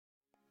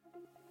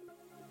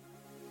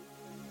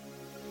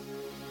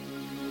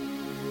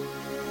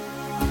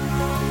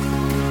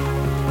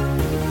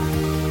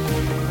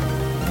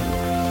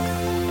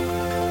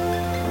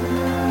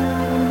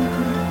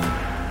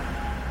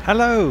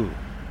Hello,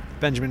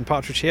 Benjamin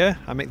Partridge here.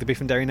 I make the Beef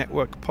and Dairy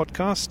Network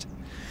podcast.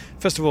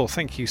 First of all,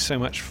 thank you so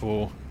much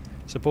for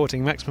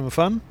supporting Maximum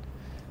Fun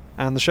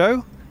and the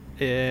show.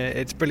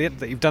 It's brilliant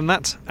that you've done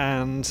that,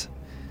 and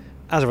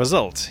as a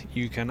result,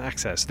 you can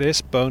access this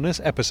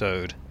bonus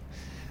episode.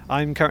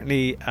 I'm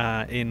currently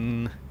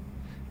in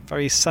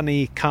very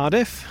sunny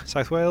Cardiff,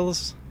 South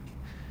Wales,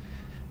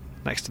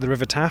 next to the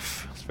River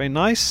Taff. It's very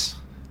nice.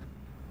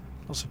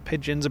 Lots of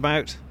pigeons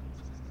about.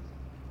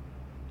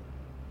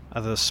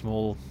 Other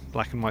small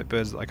black and white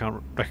birds that I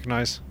can't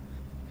recognise.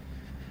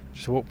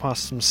 Just walk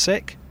past some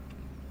sick.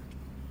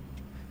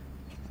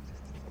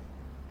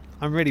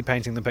 I'm really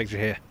painting the picture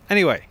here.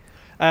 Anyway,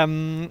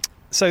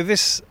 so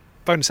this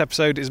bonus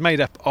episode is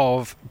made up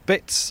of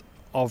bits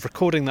of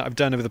recording that I've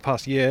done over the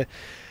past year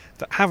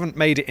that haven't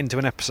made it into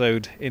an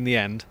episode in the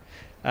end.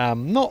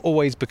 Not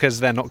always because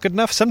they're not good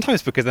enough,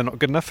 sometimes because they're not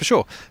good enough for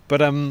sure,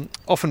 but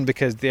often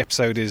because the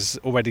episode is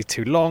already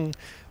too long,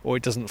 or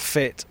it doesn't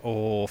fit,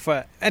 or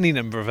for any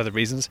number of other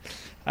reasons.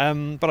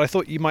 But I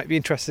thought you might be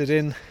interested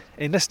in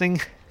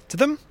listening to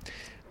them,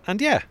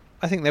 and yeah,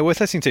 I think they're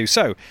worth listening to.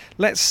 So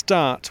let's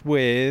start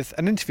with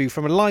an interview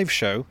from a live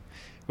show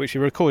which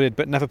we recorded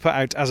but never put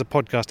out as a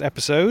podcast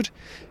episode.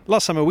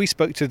 Last summer we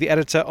spoke to the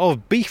editor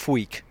of Beef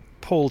Week,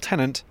 Paul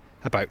Tennant,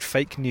 about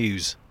fake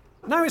news.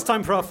 Now it's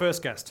time for our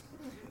first guest.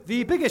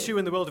 The big issue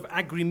in the world of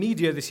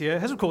agri-media this year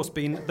has, of course,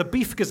 been the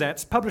Beef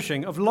Gazette's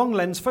publishing of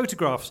long-lens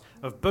photographs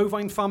of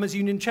Bovine Farmers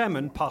Union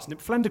chairman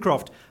Parsnip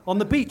Flendercroft on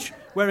the beach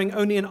wearing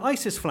only an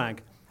ISIS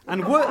flag.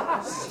 And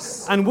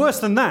worse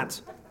than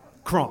that,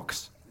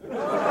 Crocs.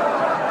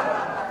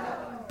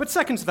 But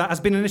second to that has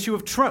been an issue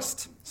of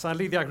trust.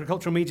 Sadly, the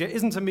agricultural media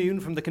isn't immune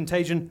from the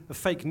contagion of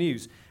fake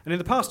news. And in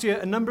the past year,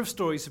 a number of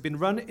stories have been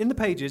run in the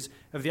pages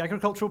of the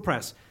agricultural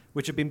press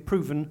which have been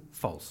proven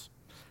false.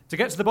 To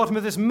get to the bottom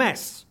of this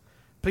mess,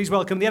 please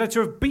welcome the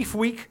editor of Beef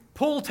Week,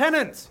 Paul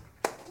Tennant.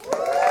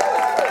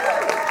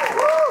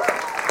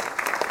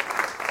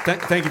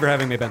 Thank you for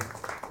having me, Ben.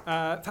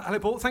 Hello,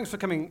 Paul. Thanks for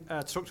coming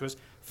to talk to us.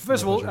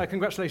 First of all,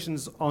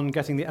 congratulations on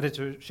getting the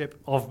editorship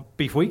of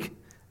Beef Week.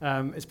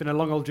 It's been a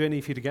long old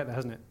journey for you to get there,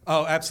 hasn't it?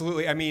 Oh,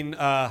 absolutely. I mean,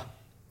 there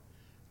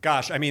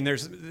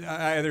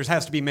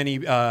has to be many,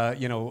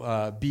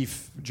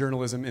 beef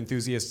journalism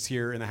enthusiasts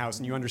here in the house,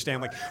 and you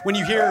understand, like, when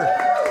you hear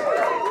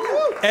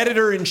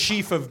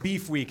editor-in-chief of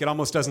Beef Week, it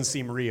almost doesn't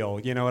seem real,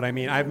 you know what I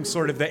mean? I'm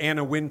sort of the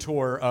Anna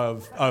Wintour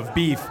of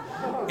beef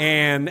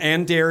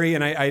and dairy,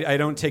 and I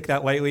don't take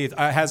that lightly. It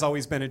has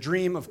always been a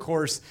dream, of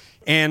course,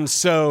 and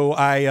so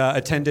I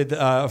attended,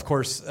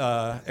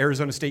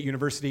 Arizona State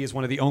University is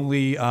one of the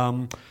only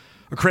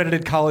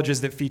accredited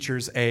colleges that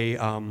features a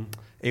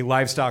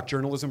livestock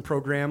journalism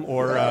program,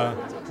 or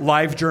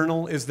live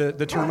journal is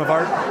the term of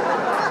art.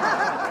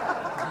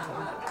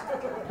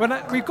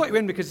 Well, we've got you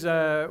in because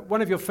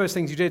one of your first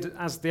things you did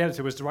as the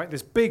editor was to write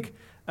this big,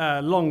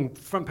 long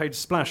front-page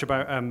splash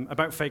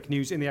about fake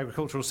news in the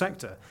agricultural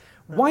sector.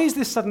 Why is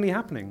this suddenly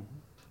happening?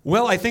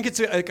 Well, I think it's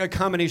a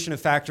combination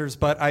of factors,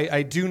 but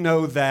I do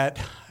know that,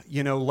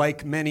 you know,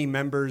 like many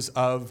members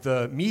of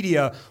the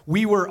media,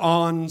 we were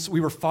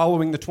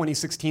following the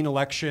 2016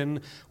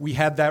 election. We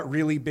had that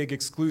really big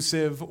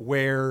exclusive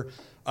where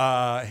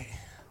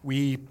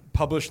we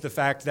published the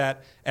fact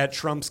that at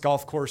Trump's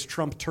golf course,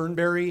 Trump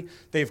Turnberry,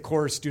 they, of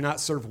course, do not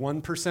serve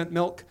 1%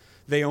 milk.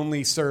 They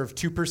only serve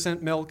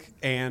 2% milk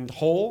and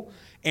whole.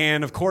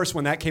 And, of course,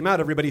 when that came out,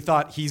 everybody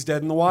thought, he's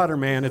dead in the water,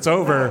 man. It's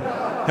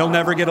over. He'll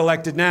never get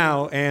elected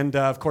now. And,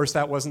 of course,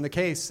 that wasn't the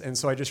case. And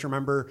so I just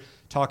remember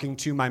talking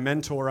to my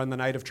mentor on the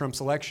night of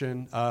Trump's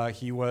election.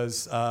 He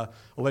was a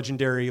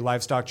legendary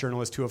livestock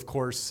journalist who, of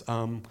course,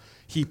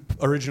 he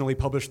originally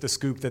published the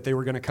scoop that they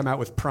were going to come out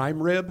with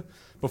prime rib.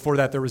 Before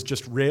that, there was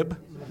just rib.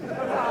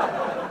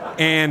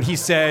 And he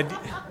said,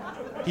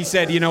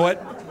 you know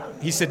what?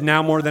 He said,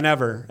 now more than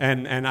ever.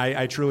 And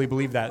I truly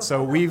believe that.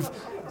 So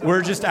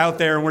we're just out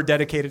there and we're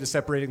dedicated to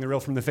separating the real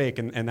from the fake,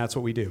 and that's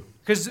what we do.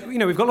 Because, you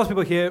know, we've got lots of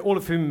people here, all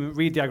of whom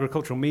read the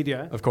agricultural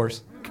media. Of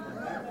course.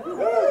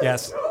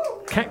 Yes.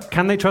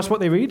 Can they trust what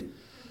they read?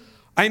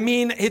 I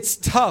mean, it's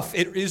tough.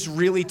 It is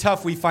really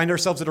tough. We find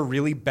ourselves at a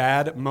really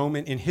bad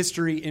moment in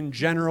history in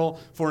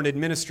general for an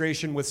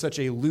administration with such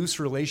a loose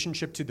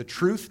relationship to the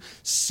truth.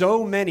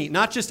 So many,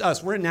 not just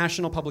us, we're a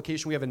national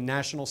publication. We have a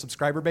national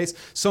subscriber base.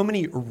 So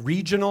many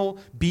regional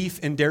beef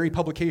and dairy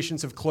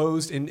publications have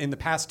closed in the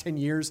past 10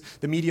 years.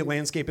 The media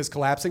landscape is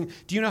collapsing.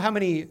 Do you know how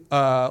many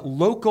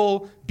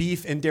local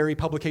beef and dairy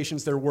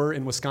publications there were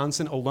in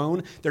Wisconsin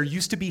alone? There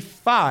used to be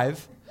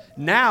 5.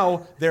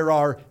 Now there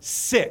are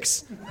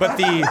 6, but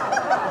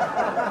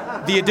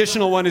the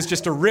additional one is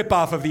just a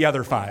ripoff of the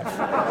other 5.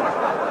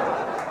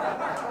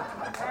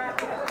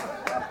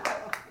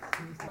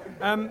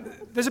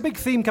 There's a big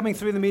theme coming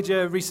through in the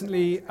media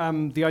recently,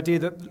 the idea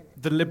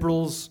that the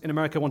liberals in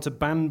America want to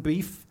ban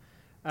beef.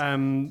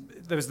 There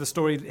was the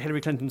story that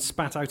Hillary Clinton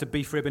spat out a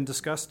beef rib in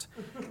disgust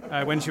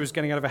when she was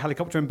getting out of a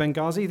helicopter in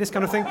Benghazi, this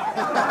kind of thing.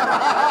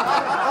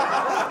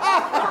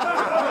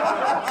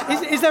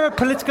 Is there a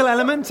political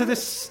element to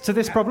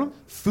this problem?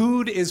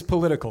 Food is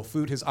political.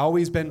 Food has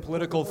always been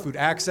political. Food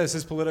access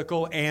is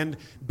political. And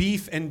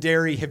beef and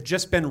dairy have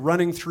just been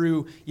running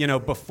through,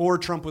 before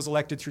Trump was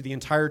elected, through the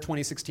entire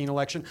 2016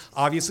 election.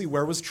 Obviously,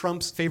 where was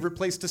Trump's favorite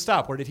place to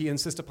stop? Where did he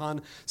insist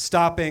upon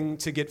stopping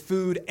to get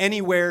food?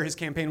 Anywhere his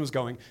campaign was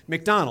going.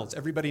 McDonald's.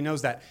 Everybody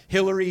knows that.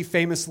 Hillary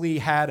famously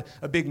had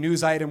a big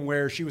news item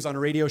where she was on a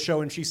radio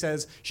show and she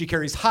says she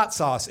carries hot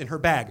sauce in her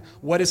bag.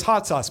 What is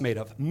hot sauce made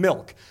of?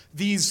 Milk.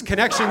 These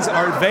connections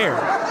are there.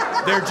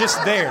 They're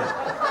just there.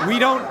 We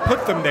don't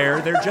put them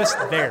there. They're just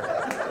there.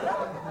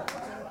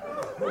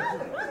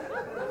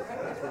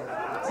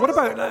 What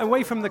about,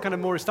 away from the kind of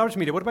more established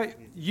media, what about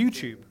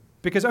YouTube?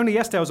 Because only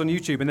yesterday I was on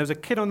YouTube and there was a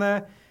kid on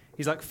there,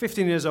 he's like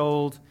 15 years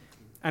old,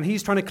 and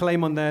he's trying to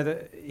claim on there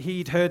that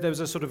he'd heard there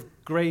was a sort of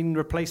grain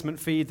replacement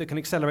feed that can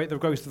accelerate the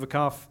growth of a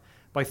calf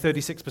by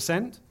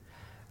 36%.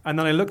 And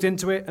then I looked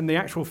into it, and the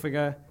actual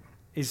figure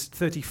is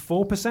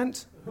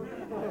 34%.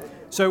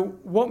 So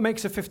what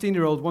makes a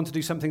 15-year-old want to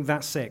do something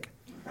that sick?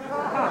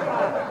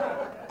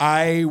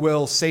 I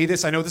will say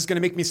this. I know this is going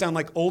to make me sound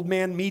like old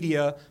man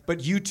media, but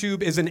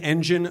YouTube is an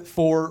engine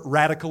for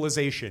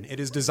radicalization.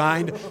 It is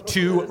designed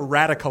to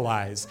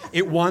radicalize.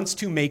 It wants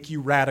to make you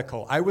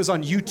radical. I was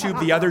on YouTube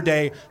the other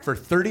day for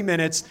 30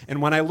 minutes,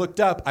 and when I looked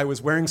up, I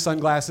was wearing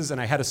sunglasses and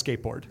I had a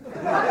skateboard.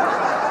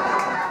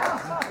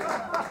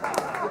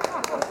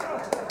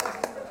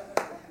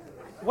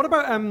 What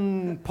about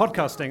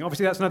podcasting?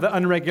 Obviously, that's another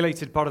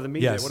unregulated part of the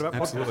media. Yes, what about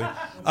absolutely.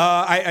 podcasting?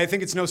 I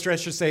think it's no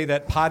stretch to say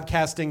that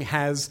podcasting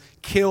has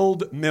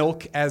killed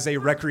milk as a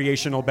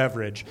recreational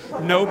beverage.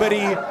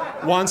 Nobody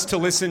wants to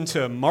listen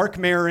to Mark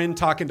Maron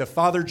talking to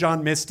Father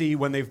John Misty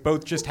when they've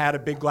both just had a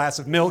big glass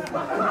of milk.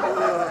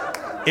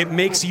 It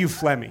makes you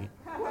phlegmy.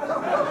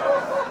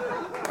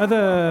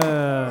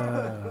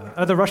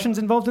 Are the Russians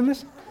involved in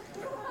this?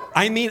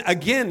 I mean,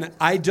 again,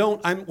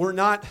 we're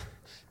not...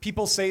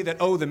 People say that,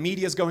 the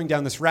media's going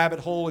down this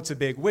rabbit hole, it's a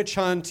big witch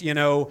hunt,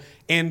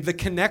 and the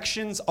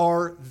connections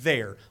are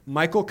there.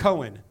 Michael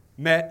Cohen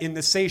met in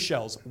the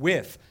Seychelles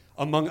with,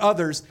 among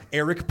others,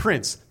 Eric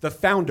Prince, the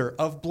founder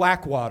of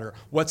Blackwater.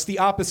 What's the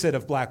opposite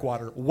of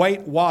Blackwater?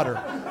 White water.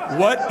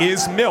 What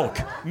is milk?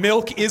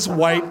 Milk is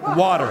white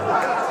water.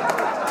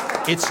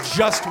 It's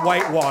just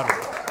white water.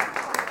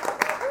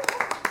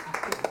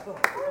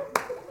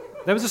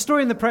 There was a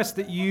story in the press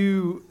that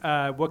you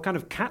were kind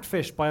of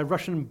catfished by a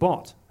Russian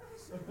bot.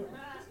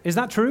 Is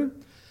that true?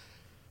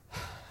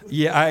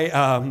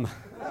 Yeah,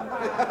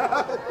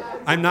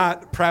 I'm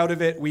not proud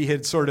of it. We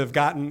had sort of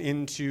gotten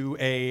into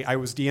I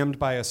was DM'd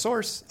by a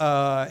source,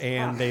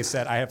 and they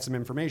said, I have some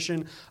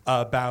information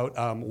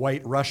about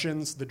White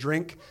Russians, the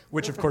drink,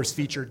 which of course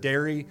featured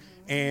dairy.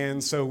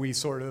 And so we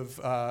sort of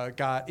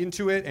got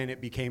into it, and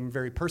it became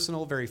very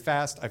personal, very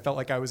fast. I felt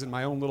like I was in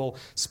my own little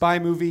spy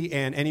movie.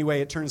 And anyway,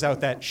 it turns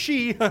out that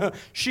she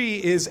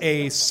is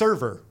a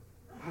server.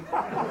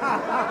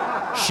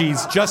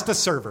 She's just a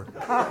server.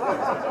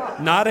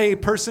 Not a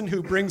person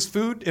who brings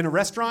food in a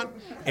restaurant,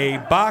 a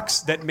box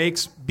that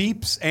makes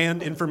beeps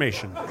and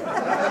information. And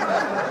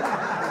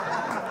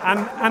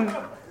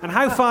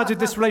how far did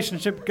this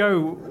relationship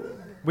go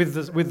with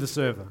the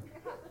server?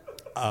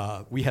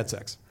 We had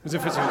sex. Was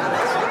it physical? We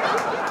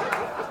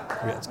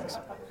had sex.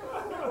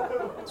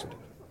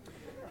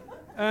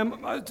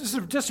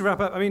 Just to wrap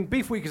up, I mean,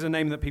 Beef Week is a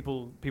name that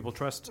people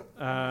trust.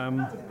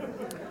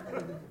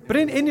 But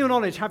in your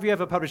knowledge, have you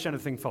ever published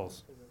anything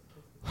false?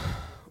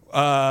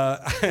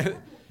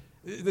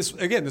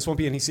 This won't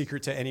be any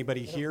secret to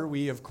anybody here.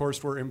 We, of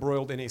course, were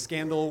embroiled in a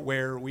scandal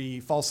where we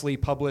falsely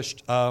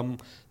published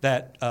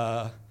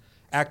that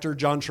actor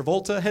John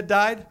Travolta had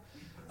died.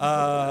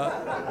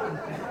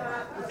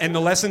 And the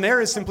lesson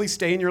there is simply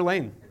stay in your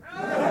lane.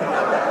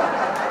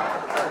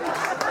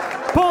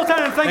 Paul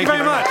Tennant, thank you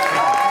very much.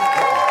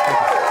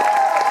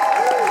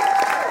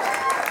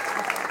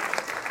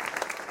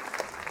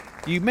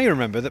 You may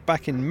remember that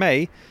back in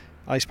May,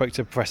 I spoke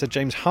to Professor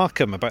James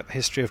Harcombe about the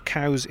history of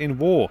cows in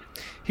war.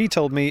 He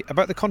told me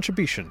about the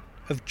contribution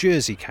of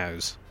Jersey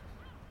cows.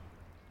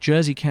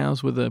 Jersey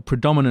cows were the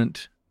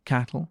predominant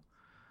cattle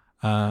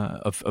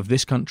of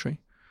this country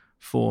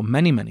for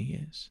many, many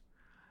years.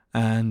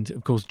 And,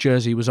 of course,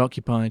 Jersey was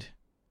occupied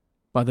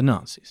by the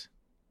Nazis.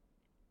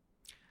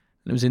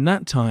 And it was in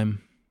that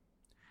time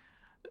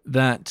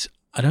that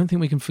I don't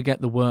think we can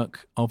forget the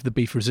work of the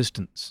beef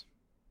resistance.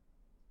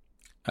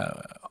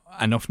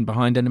 And often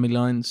behind enemy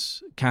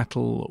lines,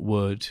 cattle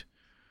would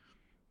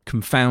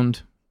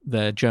confound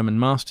their German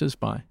masters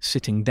by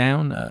sitting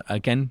down.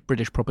 Again,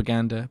 British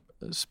propaganda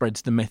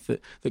spreads the myth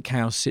that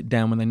cows sit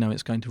down when they know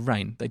it's going to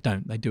rain. They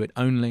don't. They do it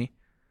only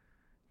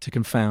to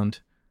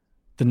confound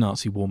the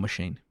Nazi war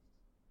machine.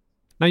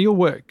 Now, your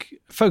work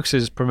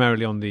focuses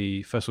primarily on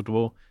the First World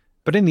War,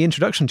 but in the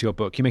introduction to your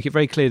book, you make it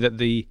very clear that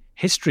the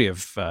history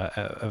of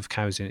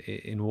cows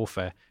in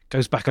warfare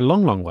goes back a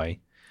long, long way.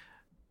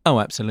 Oh,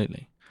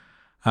 absolutely.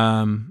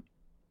 I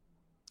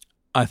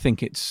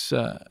think it's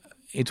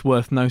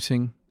worth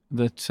noting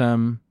that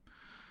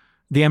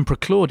the Emperor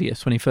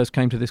Claudius, when he first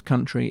came to this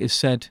country, is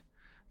said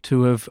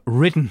to have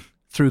ridden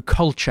through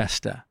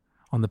Colchester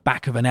on the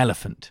back of an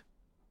elephant.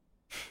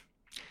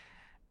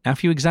 Now,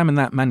 if you examine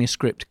that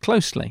manuscript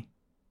closely,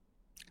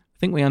 I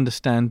think we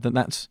understand that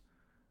that's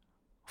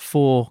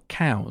 4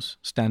 cows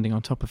standing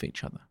on top of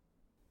each other.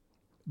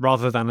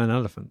 Rather than an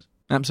elephant.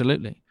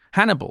 Absolutely.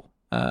 Hannibal,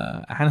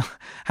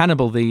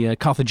 the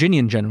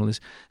Carthaginian general, is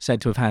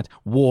said to have had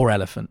war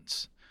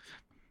elephants.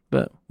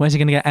 But where's he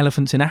going to get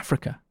elephants in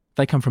Africa?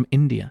 They come from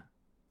India.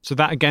 So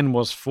that again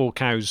was 4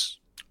 cows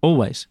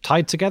Always.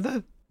 tied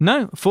together?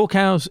 No, 4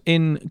 cows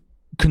in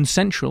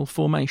consensual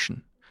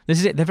formation. This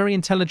is it. They're very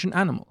intelligent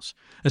animals,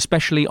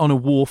 especially on a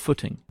war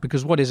footing.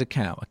 Because what is a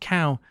cow? A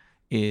cow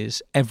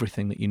is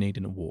everything that you need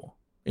in a war.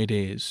 It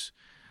is...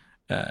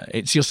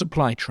 it's your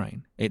supply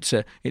train.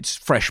 It's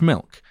fresh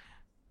milk.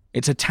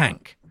 It's a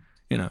tank.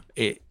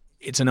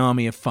 It's an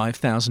army of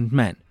 5,000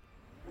 men.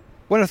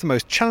 One of the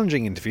most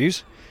challenging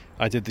interviews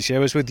I did this year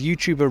was with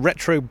YouTuber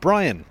Retro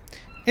Brian.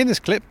 In this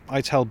clip,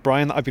 I tell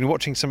Brian that I've been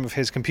watching some of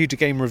his computer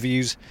game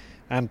reviews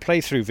and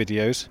playthrough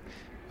videos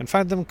and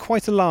found them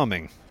quite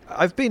alarming.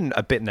 I've been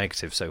a bit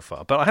negative so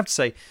far, but I have to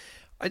say,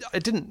 I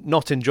didn't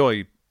not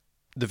enjoy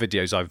the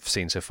videos I've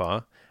seen so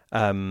far.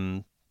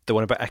 The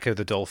one about Echo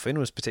the Dolphin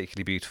was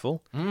particularly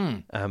beautiful.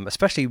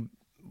 Especially,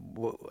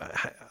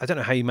 I don't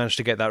know how you managed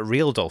to get that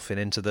real dolphin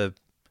into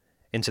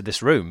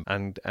this room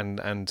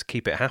and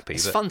keep it happy.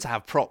 It's fun to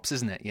have props,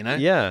 isn't it?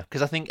 Yeah.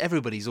 Because I think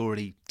everybody's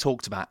already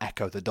talked about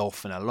Echo the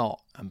Dolphin a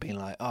lot and been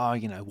like,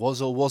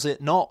 was or was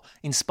it not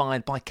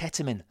inspired by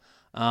ketamine?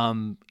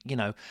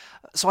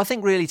 So I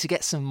think really to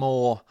get some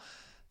more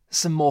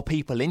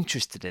people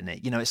interested in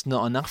it, it's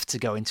not enough to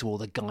go into all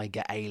the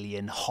Geiger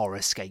alien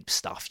horrorscape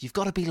stuff. You've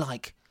got to be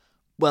like,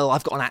 well,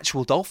 I've got an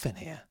actual dolphin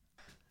here.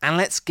 And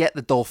let's get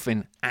the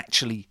dolphin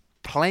actually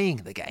playing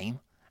the game.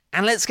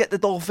 And let's get the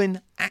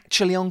dolphin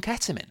actually on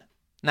ketamine.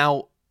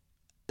 Now,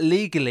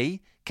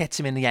 legally,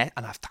 ketamine, yeah,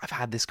 and I've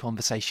had this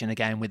conversation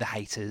again with the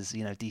haters,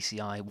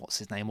 DCI, what's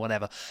his name,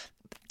 whatever.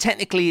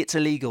 Technically, it's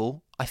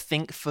illegal, I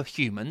think, for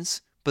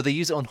humans, but they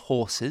use it on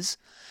horses.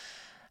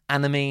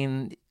 And I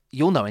mean,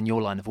 you'll know in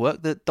your line of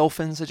work that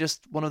dolphins are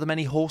just one of the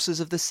many horses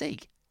of the sea.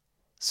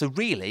 So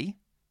really,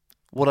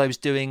 what I was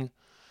doing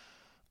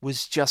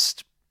was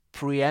just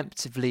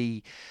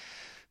preemptively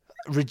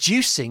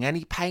reducing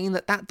any pain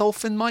that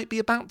dolphin might be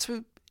about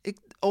to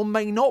or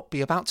may not be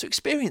about to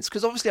experience,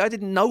 because obviously I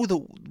didn't know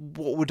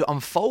what would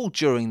unfold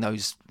during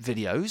those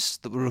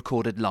videos that were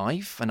recorded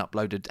live and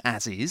uploaded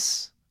as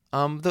is,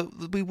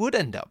 that we would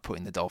end up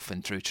putting the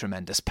dolphin through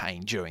tremendous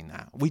pain during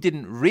that. We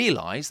didn't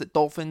realise that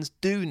dolphins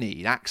do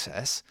need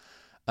access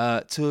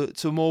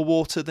to more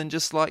water than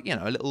just like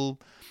a little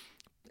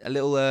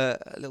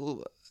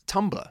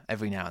tumbler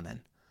every now and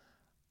then.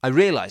 I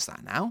realise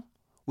that now.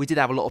 We did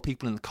have a lot of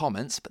people in the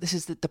comments, but this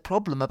is the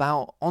problem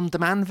about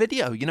on-demand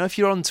video. If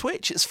you're on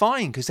Twitch, it's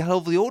fine because they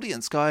have the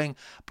audience going,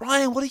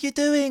 Brian, what are you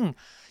doing?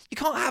 You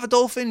can't have a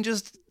dolphin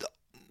just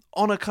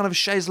on a kind of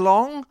chaise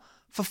longue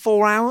for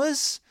 4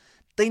 hours.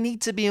 They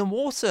need to be in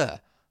water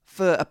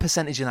for a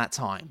percentage of that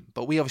time.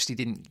 But we obviously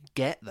didn't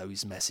get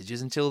those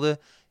messages until the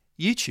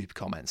YouTube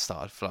comments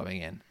started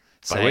flowing in.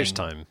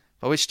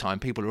 By which time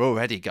people are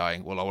already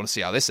going, well, I want to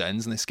see how this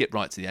ends, and they skip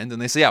right to the end,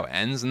 and they see how it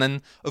ends, and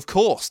then, of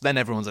course, then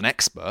everyone's an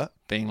expert,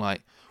 being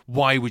like,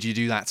 why would you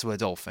do that to a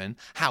dolphin?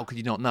 How could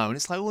you not know? And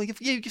it's like, well,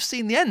 you've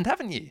seen the end,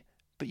 haven't you?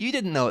 But you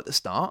didn't know at the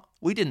start.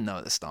 We didn't know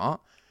at the start.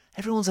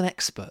 Everyone's an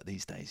expert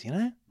these days,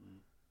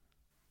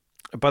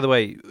 By the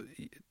way,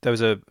 there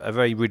was a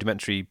very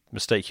rudimentary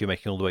mistake you were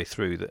making all the way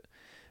through, that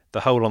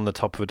the hole on the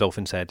top of a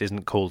dolphin's head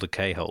isn't called a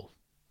K-hole.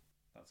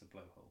 That's a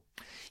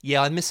blowhole.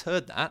 Yeah, I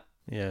misheard that.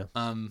 Yeah.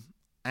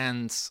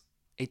 And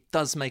it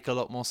does make a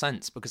lot more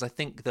sense, because I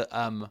think that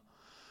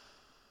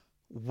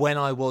when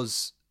I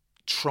was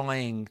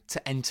trying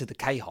to enter the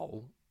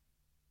K-hole,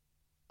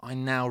 I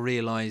now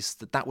realise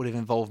that would have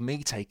involved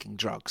me taking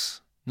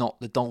drugs, not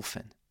the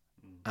dolphin.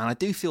 And I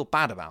do feel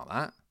bad about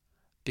that,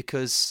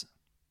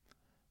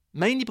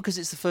 mainly because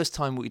it's the first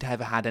time we'd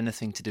ever had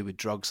anything to do with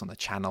drugs on the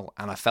channel,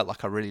 and I felt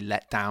like I really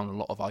let down a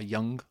lot of our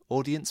young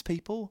audience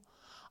people.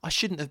 I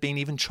shouldn't have been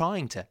even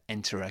trying to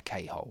enter a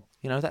K-hole.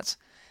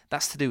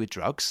 That's to do with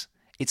drugs.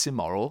 It's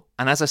immoral.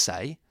 And as I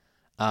say,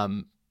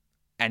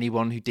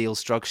 anyone who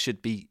deals drugs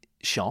should be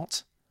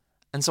shot.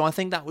 And so I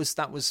think that was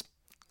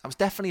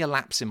definitely a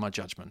lapse in my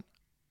judgment.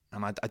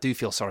 And I do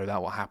feel sorry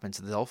about what happened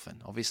to the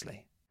dolphin,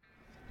 obviously.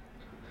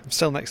 I'm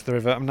still next to the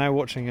river. I'm now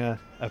watching a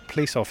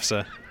police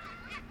officer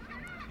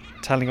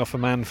telling off a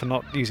man for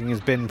not using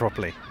his bin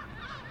properly.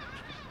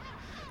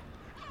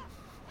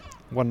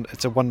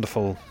 It's a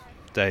wonderful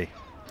day.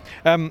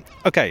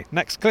 Okay,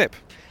 next clip.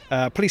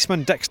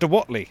 Policeman Dexter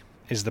Watley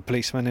is the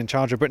policeman in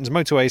charge of Britain's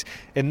motorways.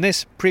 In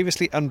this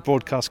previously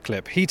unbroadcast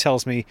clip, he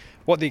tells me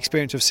what the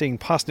experience of seeing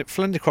Parsnip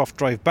Flendercroft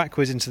drive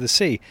backwards into the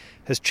sea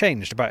has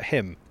changed about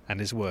him and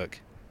his work.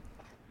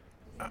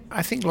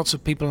 I think lots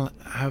of people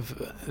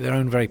have their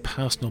own very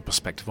personal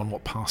perspective on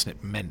what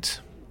parsnip meant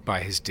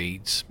by his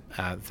deeds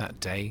that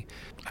day.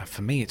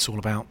 For me, it's all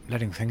about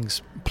letting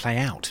things play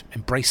out.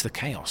 Embrace the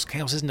chaos.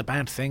 Chaos isn't a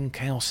bad thing.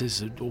 Chaos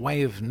is a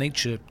way of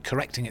nature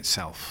correcting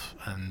itself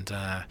and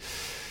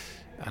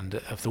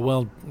of the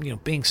world,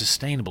 being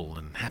sustainable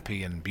and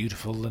happy and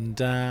beautiful. And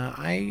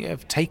I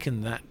have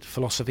taken that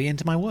philosophy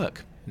into my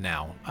work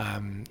now.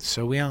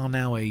 So we are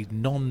now a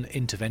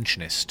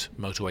non-interventionist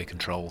motorway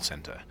control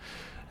centre.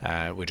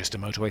 We're just a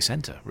motorway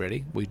centre,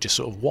 really. We just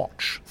sort of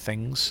watch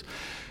things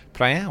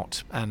play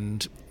out.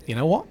 And you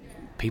know what?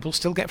 People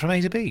still get from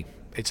A to B.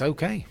 It's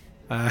okay.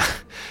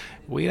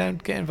 We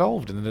don't get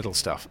involved in the little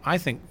stuff. I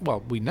think,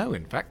 we know,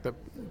 in fact, that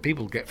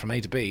people get from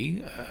A to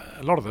B.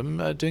 A lot of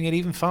them are doing it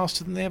even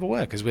faster than they ever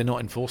were, because we're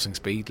not enforcing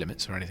speed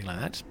limits or anything like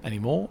that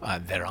anymore.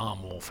 There are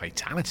more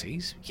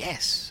fatalities,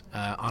 yes,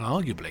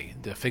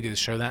 unarguably. The figures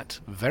show that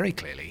very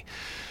clearly.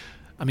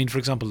 I mean, for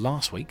example,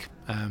 last week,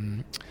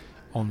 on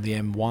the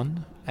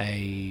M1,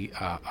 a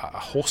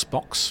horse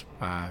box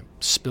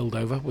spilled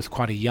over with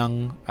quite a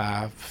young,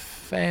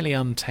 fairly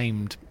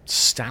untamed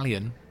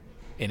stallion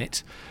in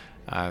it.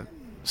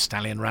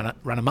 Stallion ran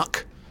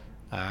amok.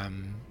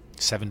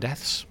 7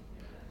 deaths.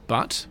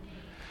 But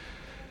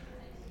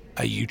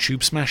a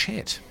YouTube smash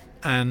hit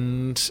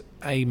and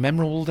a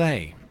memorable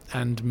day.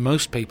 And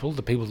most people,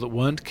 the people that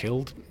weren't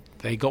killed,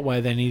 they got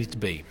where they needed to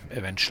be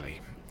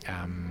eventually.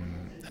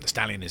 The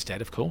stallion is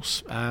dead, of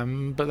course,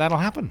 but that'll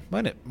happen,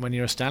 won't it? When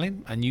you're a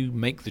stallion and you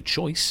make the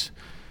choice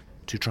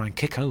to try and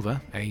kick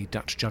over a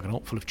Dutch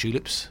juggernaut full of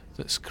tulips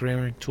that's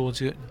careering towards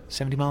you at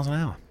 70 miles an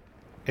hour.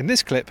 In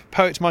this clip,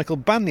 poet Michael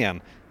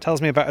Banyan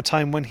tells me about a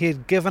time when he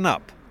had given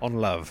up on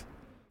love.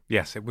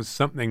 Yes, it was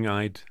something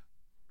I'd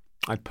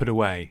put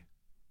away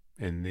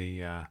in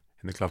the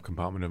glove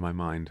compartment of my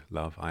mind.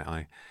 Love,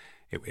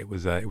 it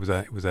was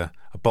a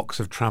box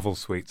of travel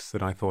sweets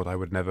that I thought I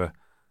would never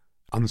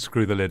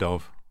unscrew the lid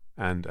of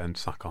and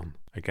suck on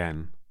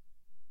again.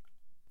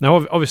 Now,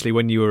 obviously,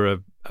 when you were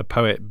a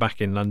poet back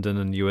in London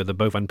and you were the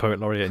Bovine Poet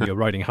Laureate and you were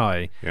riding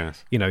high,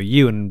 yes,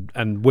 you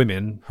and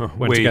women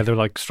went together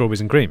like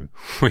strawberries and cream.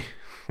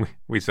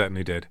 We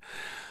certainly did.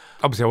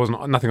 Obviously, I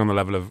wasn't nothing on the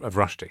level of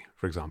Rushdie,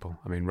 for example.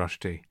 I mean,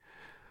 Rushdie,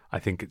 I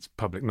think it's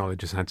public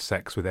knowledge, has had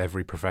sex with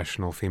every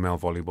professional female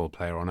volleyball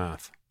player on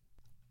earth.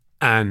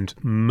 And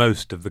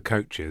most of the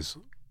coaches...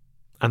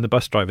 And the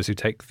bus drivers who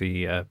take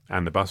the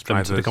bus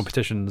drivers to the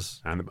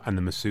competitions. And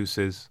the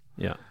masseuses.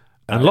 Yeah.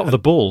 And a lot of the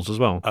balls as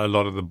well. A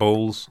lot of the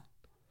balls.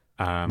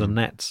 The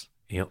nets.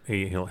 He'll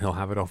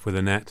have it off with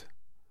a net.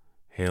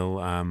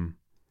 He'll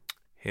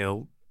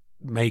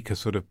make a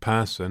sort of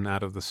person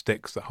out of the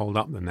sticks that hold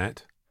up the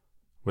net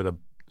with a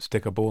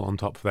sticker ball on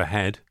top of their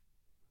head,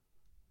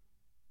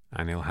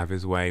 and he'll have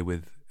his way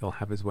with it. He'll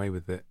have his way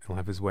with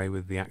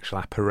the actual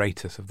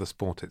apparatus of the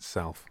sport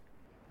itself.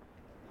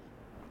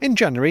 In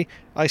January,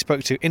 I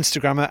spoke to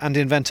Instagrammer and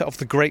inventor of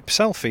the grape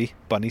selfie,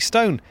 Bunny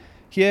Stone.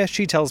 Here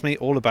she tells me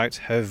all about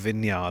her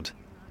vineyard.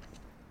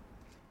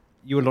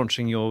 You were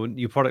launching your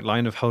new product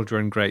line of Hold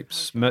Your Own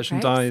Grapes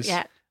merchandise.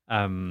 Yeah.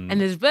 And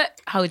there's a book,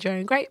 Hold Your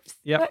Own Grapes.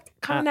 Yep. Book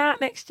coming out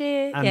next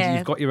year. And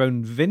you've got your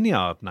own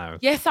vineyard now.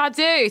 Yes, I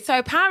do. So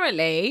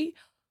apparently,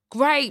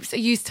 grapes are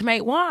used to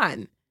make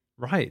wine.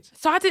 Right.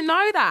 So I didn't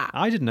know that.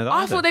 I didn't know that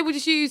I either. thought they would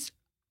just use,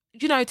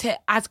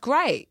 as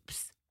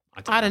grapes.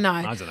 I don't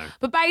know.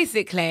 But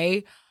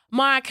basically,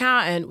 my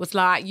accountant was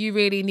like, you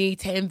really need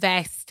to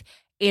invest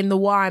in the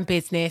wine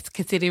business,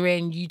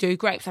 considering you do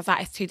grapes. I was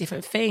like, it's 2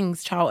 different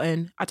things,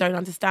 Charlton. I don't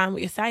understand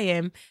what you're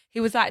saying. He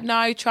was like,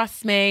 no,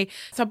 trust me.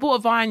 So I bought a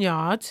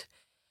vineyard.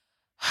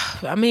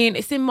 I mean,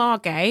 it's in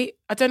Margate.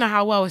 I don't know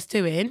how well it's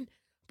doing,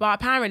 but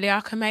apparently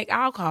I can make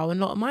alcohol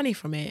and a lot of money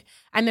from it.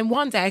 And then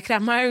one day I could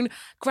have my own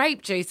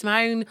grape juice,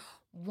 my own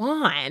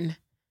wine.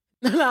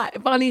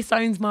 Like Bunny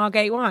Stone's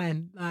Margate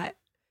wine. Like,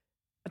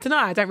 I don't know,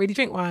 I don't really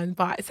drink wine,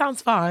 but it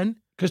sounds fun.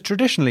 Because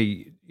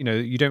traditionally,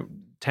 you don't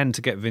tend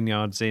to get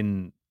vineyards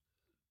in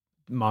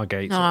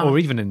Margate or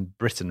even in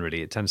Britain,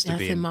 really. It tends to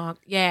be in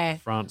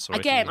France or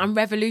Again, Italy. I'm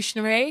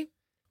revolutionary.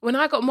 When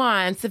I got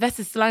mine,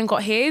 Sylvester Stallone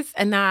got his,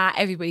 and now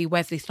everybody,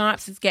 Wesley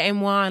Snipes is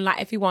getting one. Like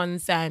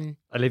everyone's...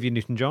 Olivia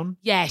Newton-John?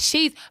 Yeah,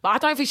 but I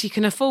don't think she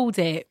can afford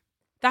it.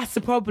 That's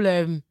the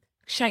problem.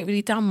 She ain't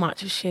really done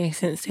much, has she,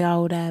 since the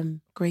old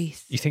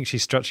Greece. You think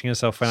she's stretching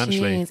herself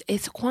financially? She is.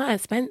 It's quite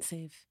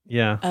expensive.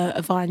 Yeah.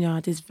 A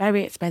vineyard is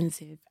very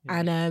expensive. Yeah.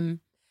 And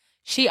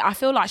I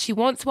feel like she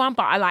wants one,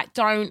 but I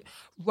don't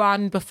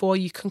run before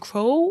you can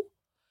crawl.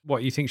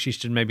 What, you think she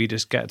should maybe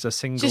just get a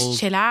single... Just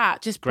chill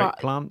out. Just grape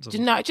plant?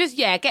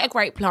 Get a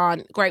grape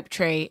plant, grape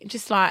tree. And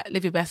just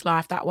live your best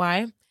life that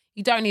way.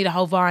 You don't need a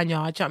whole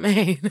vineyard, do you know what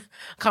I mean?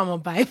 Come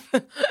on, babe.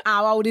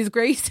 How old is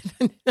Greece? Do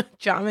you know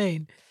what I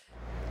mean?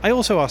 I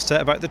also asked her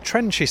about the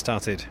trend she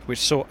started, which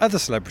saw other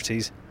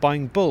celebrities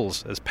buying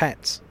bulls as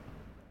pets.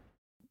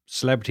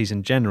 Celebrities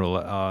in general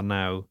are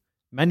now...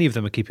 Many of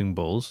them are keeping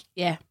bulls.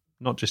 Yeah.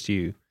 Not just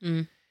you.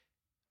 Mm.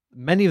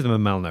 Many of them are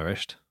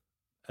malnourished,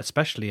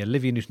 especially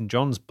Olivia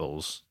Newton-John's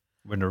bulls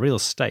were in a real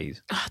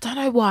state. I don't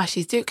know why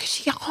she's doing it, because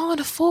she can't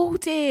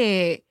afford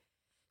it.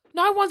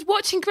 No one's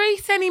watching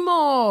Grease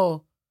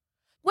anymore.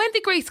 When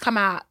did Grease come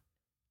out?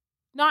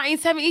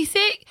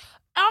 1976?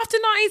 After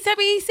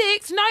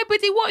 1976,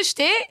 nobody watched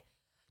it.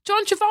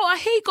 John Travolta,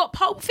 he got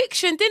Pulp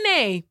Fiction, didn't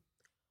he?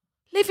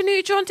 Olivia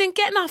Newton-John didn't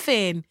get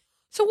nothing.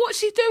 So what's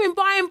she doing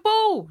buying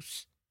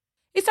balls?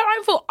 It's her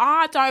own fault.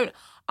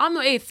 I'm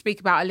not here to speak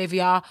about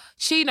Olivia.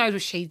 She knows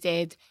what she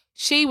did.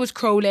 She was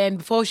crawling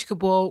before she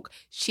could walk.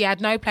 She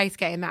had no place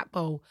getting that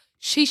ball.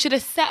 She should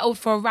have settled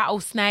for a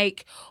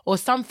rattlesnake or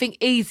something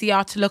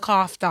easier to look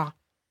after.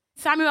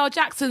 Samuel L.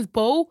 Jackson's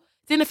ball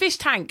is in a fish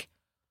tank.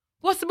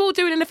 What's the ball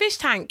doing in a fish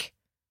tank?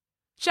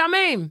 Do you know what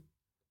I mean?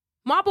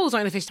 My ball's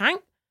not in a fish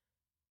tank.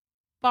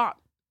 But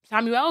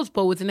Samuel's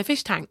ball was in a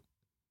fish tank.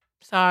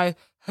 So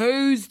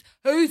who's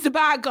the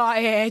bad guy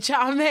here? Do you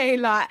know what I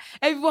mean? Like,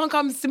 everyone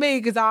comes to me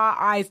because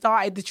I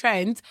started the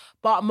trend,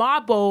 but my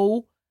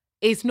ball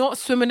is not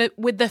swimming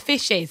with the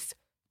fishes.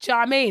 Do you know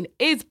what I mean?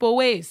 His ball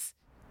is.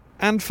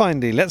 And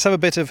finally, let's have a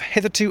bit of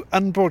hitherto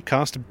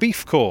unbroadcast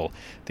Beef Call,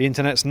 the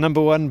internet's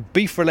 #1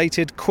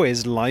 beef-related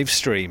quiz live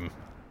stream.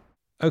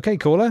 OK,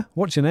 caller,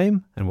 what's your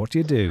name and what do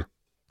you do?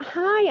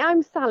 Hi,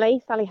 I'm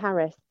Sally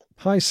Harris.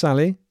 Hi,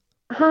 Sally.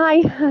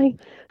 Hi.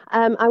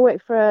 I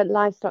work for a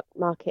livestock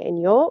market in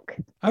York.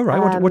 Oh,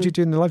 right. What do you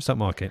do in the livestock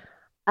market?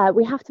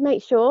 We have to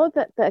make sure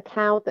that a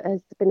cow that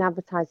has been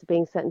advertised as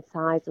being certain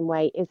size and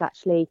weight is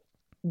actually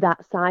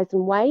that size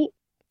and weight.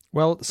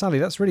 Well, Sally,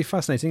 that's really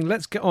fascinating.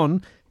 Let's get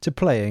on to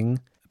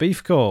playing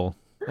Beef Call.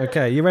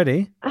 Okay, you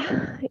ready?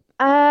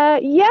 Yeah.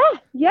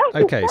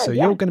 Okay, so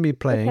you're going to be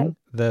playing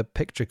the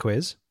picture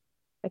quiz.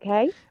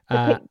 Okay.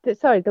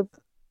 The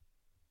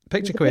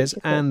picture quiz,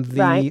 and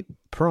the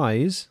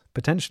prize,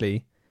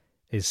 potentially,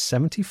 is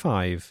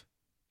 75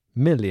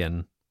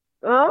 million.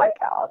 Oh my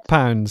God.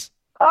 Pounds.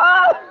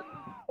 Oh!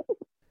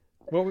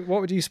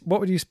 What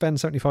would you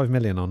spend 75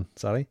 million on,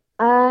 Sally?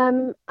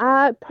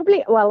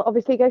 Probably, well,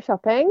 obviously go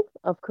shopping,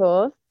 of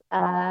course.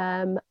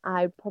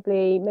 I've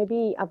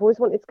always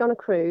wanted to go on a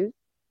cruise,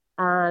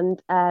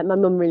 and my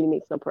mum really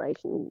needs an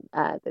operation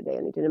that they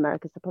only do in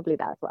America, so probably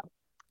that as well.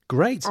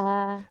 Great.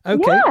 Okay,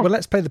 well,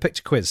 let's play the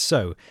picture quiz.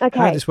 So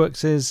how this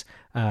works is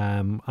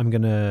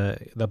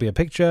there'll be a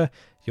picture.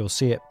 You'll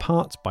see it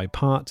part by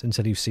part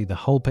until you see the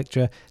whole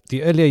picture.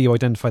 The earlier you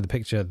identify the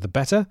picture, the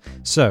better.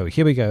 So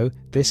here we go.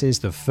 This is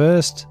the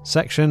first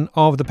section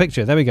of the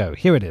picture. There we go.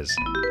 Here it is.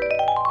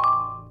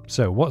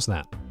 So what's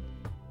that?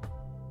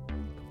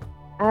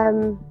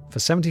 For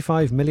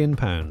 75 million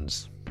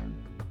pounds.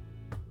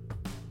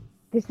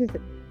 This is...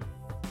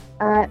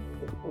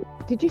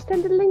 did you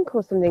send a link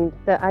or something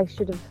that I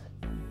should have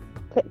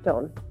clicked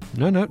on?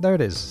 No, there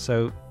it is.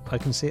 So I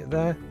can see it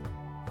there.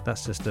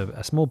 That's just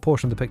a small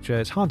portion of the picture.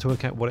 It's hard to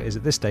work out what it is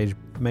at this stage,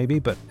 maybe,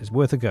 but it's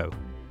worth a go.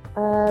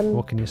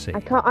 What can you see? I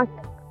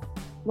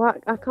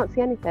can't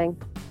see anything.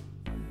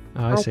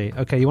 Oh, I see.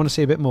 Okay, you want to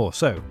see a bit more.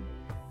 So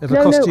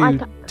it'll cost you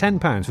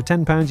 £10. For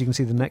 £10, you can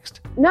see the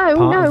next part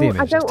of the image.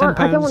 I don't want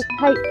to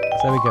pay.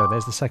 So there we go.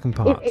 There's the second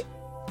part.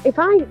 If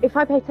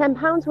I pay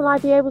 £10, will I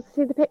be able to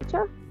see the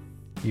picture?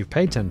 You've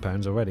paid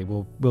 £10 already.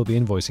 We'll be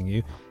invoicing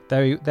you.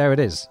 There it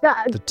is.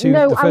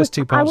 The first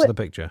two parts of the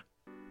picture.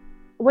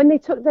 When they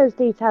took those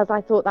details, I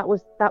thought that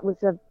was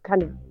a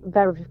kind of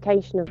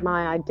verification of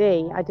my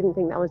ID. I didn't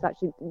think that was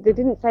actually... They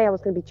didn't say I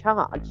was going to be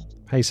charged.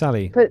 Hey,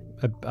 Sally, but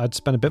I'd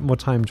spend a bit more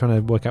time trying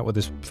to work out what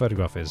this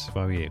photograph is if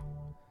I were you.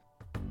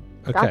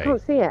 Okay. I can't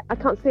see it.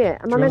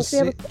 Am I meant to be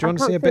able to... Do you want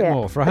to see a bit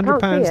more? For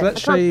 £100, let's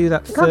show you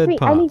that third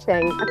part. I can't see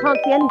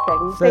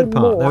anything. Third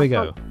part, there we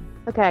go.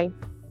 Okay.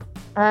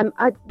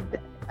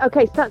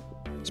 Okay, so that's...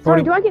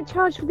 Sorry, do I get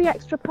charged for the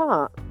extra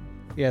part?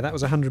 Yeah, that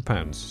was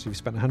 £100. So you've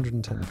spent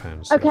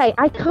 £110. Okay,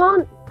 I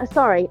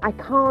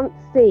can't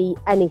see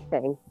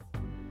anything.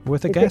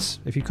 Worth a guess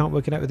if you can't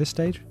work it out at this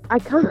stage? I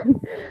can't.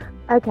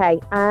 Okay,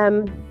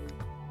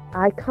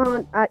 I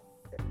can't.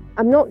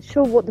 I'm not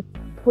sure what the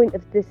point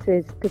of this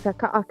is because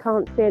I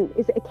can't see.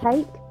 Is it a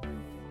cake?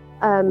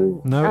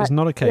 No, it's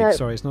not a cake. No,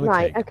 sorry, it's not a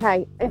cake. Right.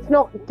 Okay, it's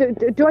not.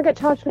 Do I get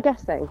charged for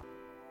guessing?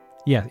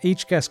 Yeah,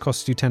 each guess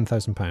costs you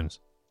 £10,000.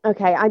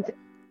 Okay,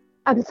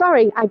 I'm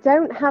sorry, I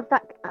don't have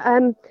that.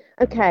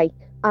 Okay,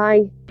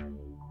 I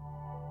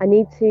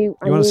need to. You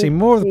want to see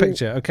more of the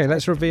picture? Okay,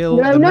 let's reveal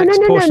the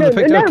next portion of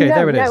the picture. Okay,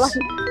 there it is.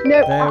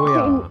 There we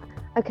are.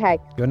 Okay.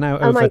 You're now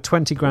over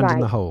 20 grand in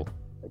the hole.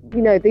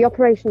 You know, the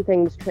operation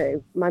thing's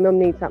true. My mum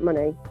needs that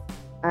money.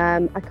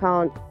 I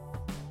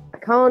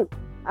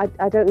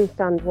don't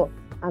understand what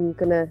I'm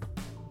gonna.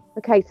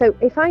 Okay, so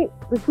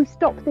if we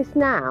stop this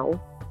now,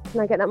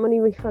 can I get that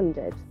money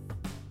refunded?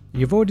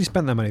 You've already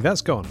spent that money.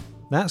 That's gone.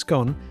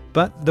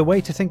 But the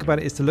way to think about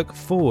it is to look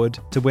forward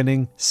to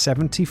winning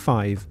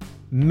 £75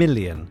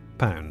 million.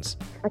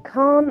 I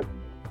can't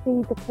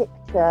see the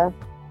picture,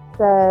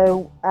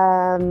 so...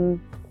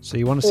 So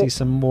you want to see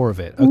some more of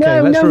it? Okay,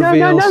 let's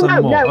reveal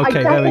some more.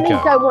 Okay, there we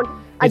go.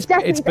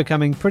 It's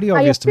becoming pretty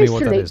obvious to me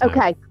what that is now.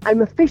 Okay,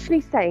 I'm officially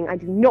saying I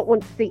do not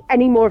want to see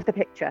any more of the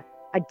picture.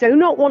 I do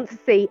not want to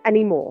see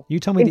any more. You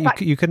told me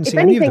that you couldn't see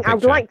any of the picture. If anything, I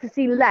would like to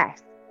see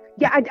less.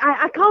 Yeah,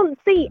 I can't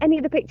see any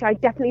of the picture. I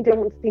definitely don't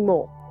want to see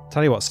more.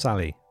 Tell you what,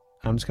 Sally,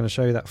 I'm just going to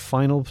show you that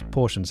final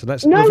portion. So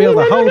let's reveal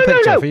the whole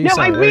picture for you,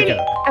 Sally. There you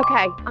go.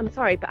 Okay, I'm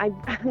sorry, but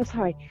I'm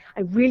sorry.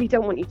 I really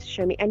don't want you to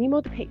show me any more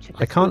of the picture.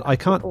 I can't,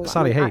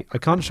 Sally, hey, I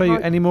can't show you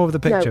any more of the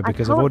picture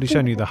because I've already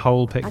shown you the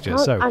whole picture.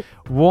 So,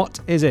 what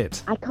is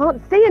it? I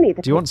can't see any of the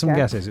picture. Do you want some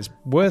guesses? It's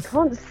worth... I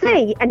can't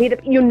see any of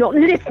the... You're not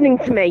listening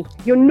to me.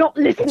 You're not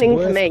listening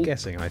to me. It's worth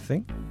guessing, I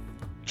think.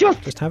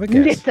 Just have a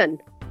guess. Listen.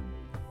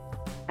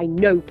 I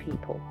know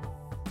people.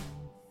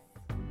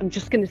 I'm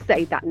just going to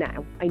say that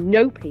now. I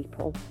know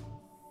people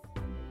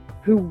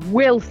who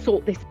will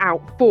sort this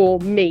out for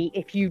me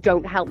if you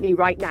don't help me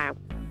right now.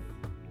 Do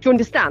you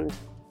understand?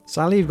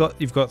 Sally,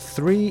 you've got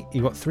three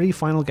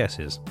final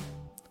guesses.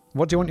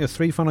 What do you want your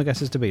 3 final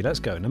guesses to be? Let's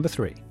go. Number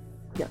 3.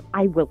 No,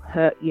 I will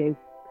hurt you.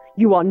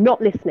 You are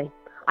not listening.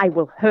 I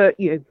will hurt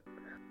you.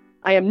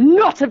 I am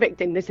not a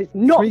victim. This is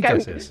not 3 going...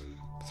 guesses.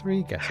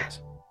 3 guesses.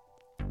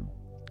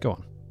 Go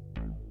on.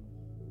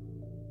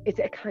 Is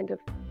it a kind of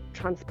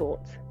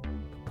transport?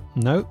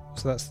 No,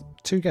 so that's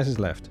 2 guesses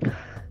left.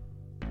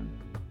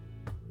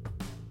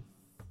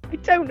 I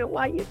don't know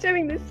why you're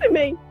doing this to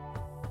me.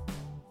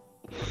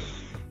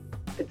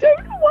 I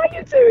don't know why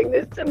you're doing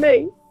this to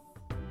me.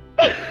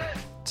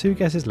 2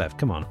 guesses left,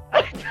 come on.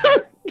 I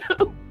don't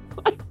know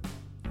why.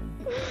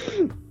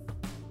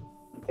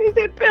 Is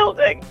it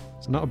building?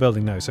 It's not a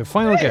building, no. So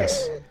final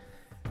guess.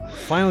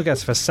 Final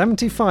guess for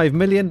 75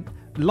 million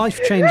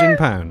life-changing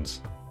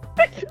pounds.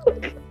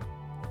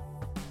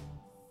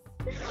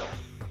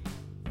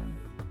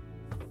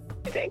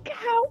 Is it a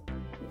cow?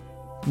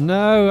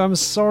 No, I'm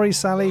sorry,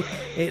 Sally.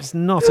 It's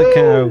not a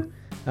cow.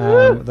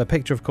 The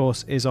picture, of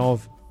course, is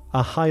of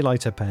a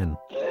highlighter pen.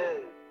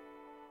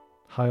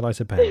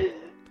 Highlighter pen.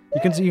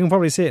 You can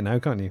probably see it now,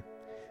 can't you?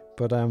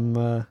 But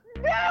No,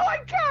 I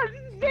can't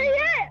see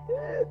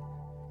it.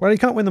 well, you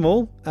can't win them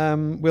all.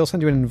 We'll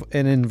send you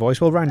an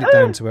invoice. We'll round it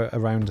down to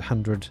around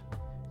 100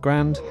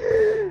 grand.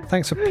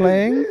 Thanks for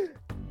playing.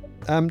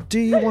 Do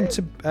you want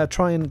to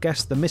try and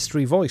guess the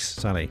mystery voice,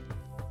 Sally?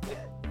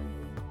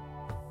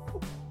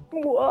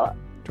 What?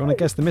 Do you want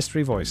to guess the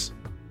mystery voice?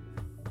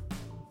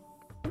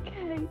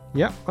 Okay.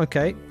 Yep,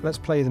 okay. Let's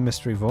play the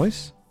mystery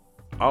voice.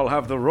 I'll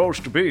have the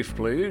roast beef,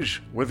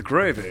 please, with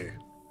gravy.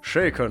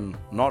 Shaken,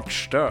 not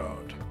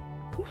stirred.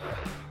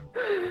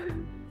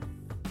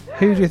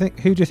 Who do you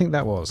think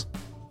that was?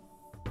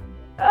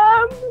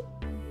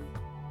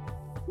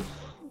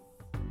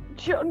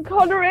 Sean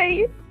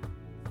Connery.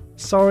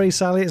 Sorry,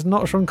 Sally, it's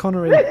not Sean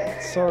Connery.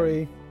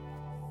 Sorry.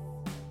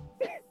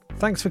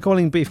 Thanks for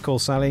calling Beef Call,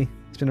 Sally.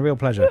 It's been a real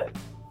pleasure.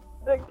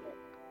 Thank you.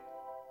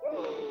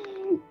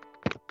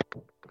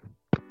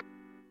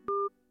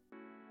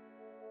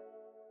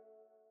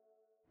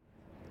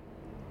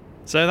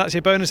 So that's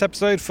your bonus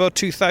episode for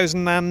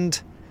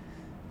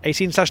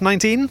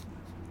 2018/19.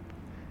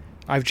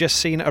 I've just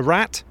seen a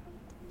rat.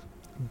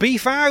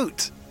 Beef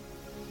out!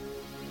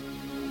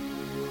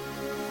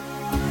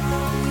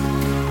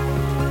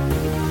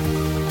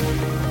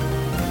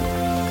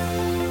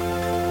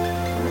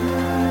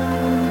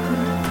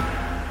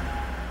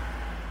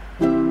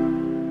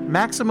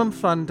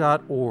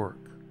 MaximumFun.org.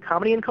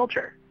 Comedy and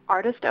culture.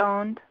 Artist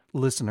owned.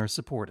 Listener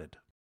supported.